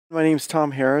My name is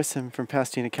Tom Harris. I'm from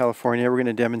Pasadena, California. We're going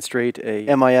to demonstrate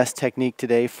a MIS technique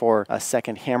today for a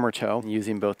second hammer toe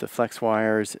using both the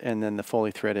FlexWires and then the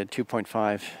fully threaded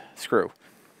 2.5 screw.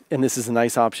 And this is a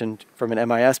nice option from an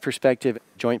MIS perspective.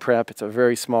 Joint prep, it's a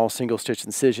very small single stitch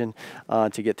incision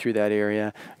to get through that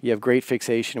area. You have great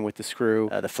fixation with the screw,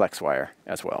 the FlexWire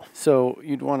as well. So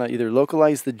you'd want to either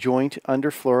localize the joint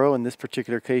under fluoro. In this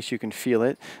particular case, you can feel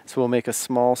it. So we'll make a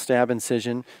small stab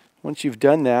incision. Once you've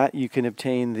done that, you can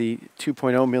obtain the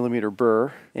 2.0 millimeter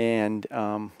burr, and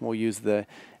we'll use the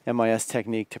MIS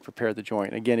technique to prepare the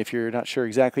joint. Again, if you're not sure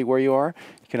exactly where you are,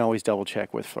 you can always double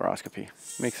check with fluoroscopy.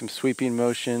 Make some sweeping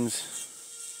motions.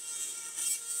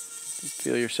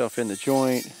 Feel yourself in the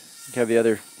joint. You have the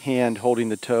other hand holding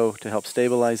the toe to help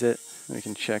stabilize it. We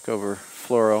can check over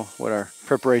fluoro what our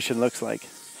preparation looks like.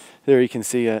 There you can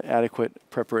see an adequate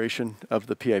preparation of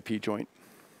the PIP joint.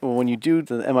 When you do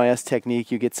the MIS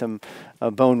technique, you get some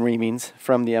bone reamings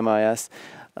from the MIS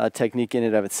technique in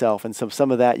and of itself. And so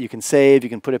some of that you can save, you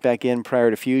can put it back in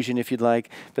prior to fusion if you'd like,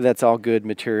 but that's all good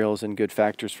materials and good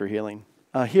factors for healing.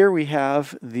 Here we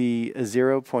have the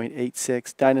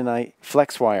 0.86 DynaNite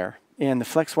FlexWire. And the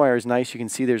FlexWire is nice. You can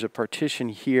see there's a partition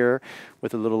here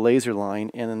with a little laser line,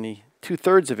 and then the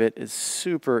 2/3 of it is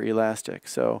super elastic.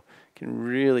 So you can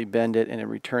really bend it and it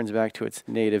returns back to its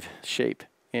native shape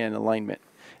and alignment.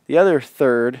 The other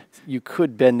third, you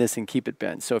could bend this and keep it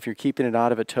bent. So if you're keeping it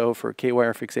out of a toe for a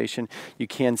K-wire fixation, you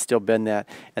can still bend that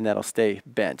and that'll stay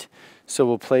bent. So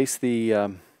we'll place the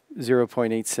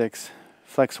 0.86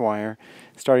 FlexWire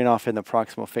starting off in the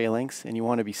proximal phalanx, and you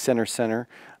want to be center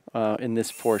in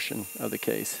this portion of the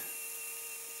case.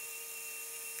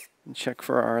 And check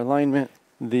for our alignment.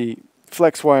 The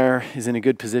FlexWire is in a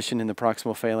good position in the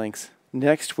proximal phalanx.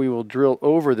 Next, we will drill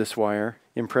over this wire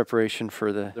in preparation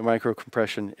for the micro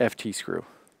compression FT screw.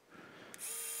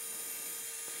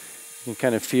 You can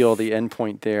kind of feel the end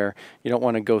point there. You don't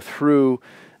want to go through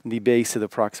the base of the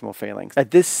proximal phalanx.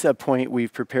 At this point,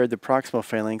 we've prepared the proximal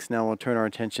phalanx. Now we'll turn our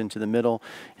attention to the middle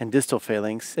and distal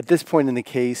phalanx. At this point in the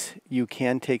case, you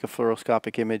can take a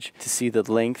fluoroscopic image to see the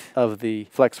length of the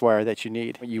flex wire that you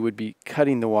need. You would be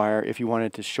cutting the wire if you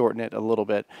wanted to shorten it a little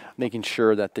bit, making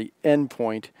sure that the end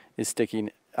point is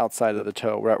sticking outside of the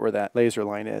toe, right where that laser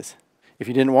line is. If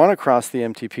you didn't want to cross the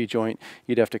MTP joint,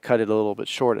 you'd have to cut it a little bit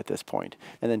short at this point,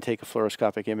 and then take a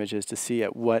fluoroscopic images to see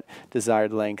at what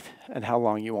desired length and how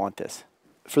long you want this.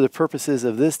 For the purposes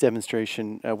of this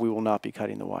demonstration, we will not be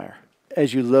cutting the wire.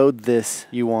 As you load this,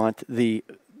 you want the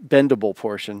bendable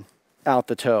portion out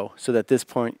the toe so that this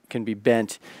point can be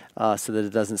bent so that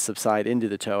it doesn't subside into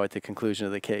the toe at the conclusion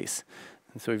of the case.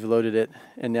 And so we've loaded it,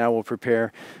 and now we'll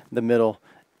prepare the middle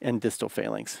and distal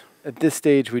phalanx. At this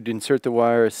stage, we'd insert the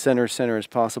wire as center as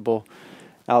possible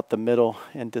out the middle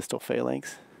and distal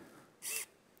phalanx.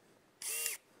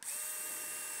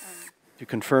 To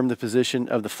confirm the position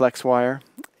of the flex wire,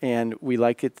 and we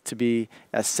like it to be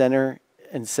as center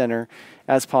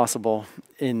as possible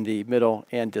in the middle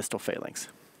and distal phalanx.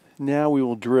 Now we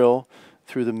will drill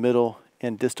through the middle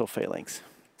and distal phalanx.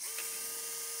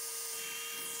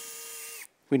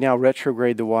 We now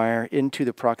retrograde the wire into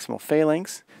the proximal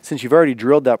phalanx. Since you've already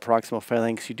drilled that proximal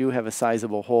phalanx, you do have a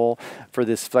sizable hole for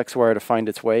this flex wire to find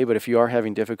its way, but if you are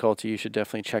having difficulty, you should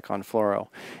definitely check on fluoro.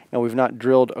 And we've not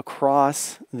drilled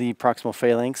across the proximal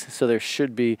phalanx, so there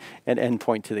should be an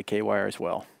endpoint to the K-wire as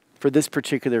well. For this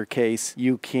particular case,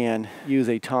 you can use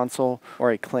a tonsil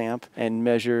or a clamp and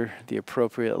measure the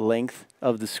appropriate length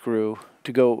of the screw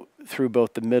to go through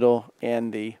both the middle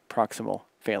and the proximal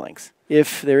phalanx.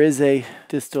 If there is a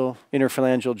distal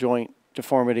interphalangeal joint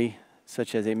deformity,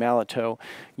 such as a mallet toe,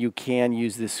 you can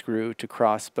use this screw to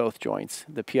cross both joints,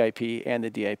 the PIP and the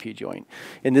DIP joint.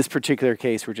 In this particular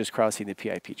case, we're just crossing the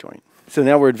PIP joint. So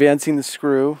now we're advancing the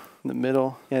screw in the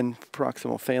middle and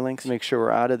proximal phalanx. Make sure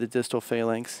we're out of the distal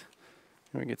phalanx.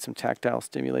 We get some tactile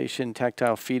stimulation,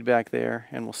 tactile feedback there,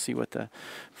 and we'll see what the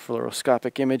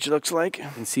fluoroscopic image looks like. You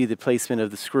can see the placement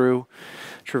of the screw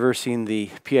traversing the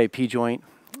PIP joint.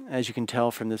 As you can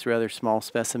tell from this rather small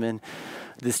specimen,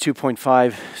 this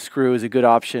 2.5 screw is a good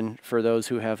option for those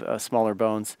who have smaller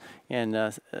bones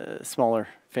and smaller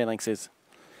phalanxes.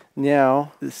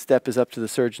 Now, this step is up to the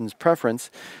surgeon's preference,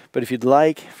 but if you'd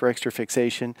like, for extra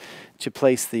fixation, to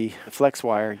place the flex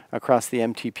wire across the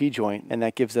MTP joint, and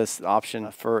that gives us the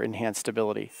option for enhanced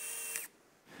stability.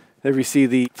 There we see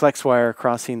the flex wire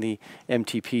crossing the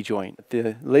MTP joint.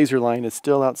 The laser line is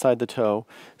still outside the toe,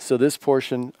 so this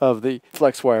portion of the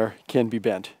flex wire can be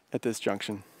bent at this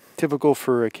junction. Typical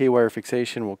for a K-wire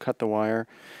fixation, we'll cut the wire,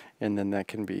 and then that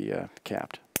can be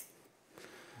capped.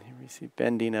 Here we see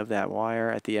bending of that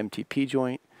wire at the MTP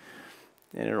joint,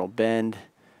 and it'll bend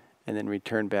and then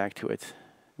return back to its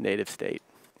native state.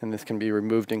 And this can be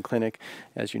removed in clinic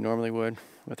as you normally would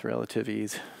with relative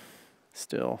ease,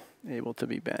 still able to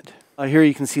be bent. Here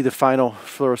you can see the final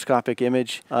fluoroscopic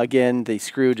image. Again, the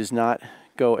screw does not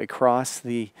go across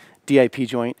the DIP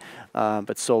joint,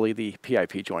 but solely the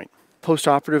PIP joint.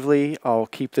 Post-operatively, I'll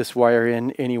keep this wire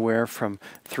in anywhere from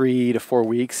 3 to 4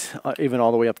 weeks, even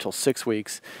all the way up till 6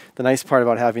 weeks. The nice part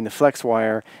about having the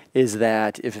FlexWire is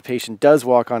that if a patient does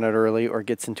walk on it early or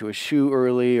gets into a shoe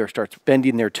early or starts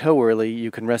bending their toe early,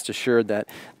 you can rest assured that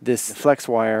this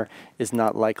FlexWire is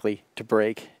not likely to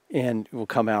break and will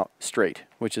come out straight,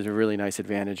 which is a really nice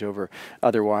advantage over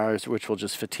other wires which will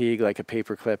just fatigue like a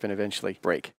paper clip and eventually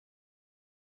break.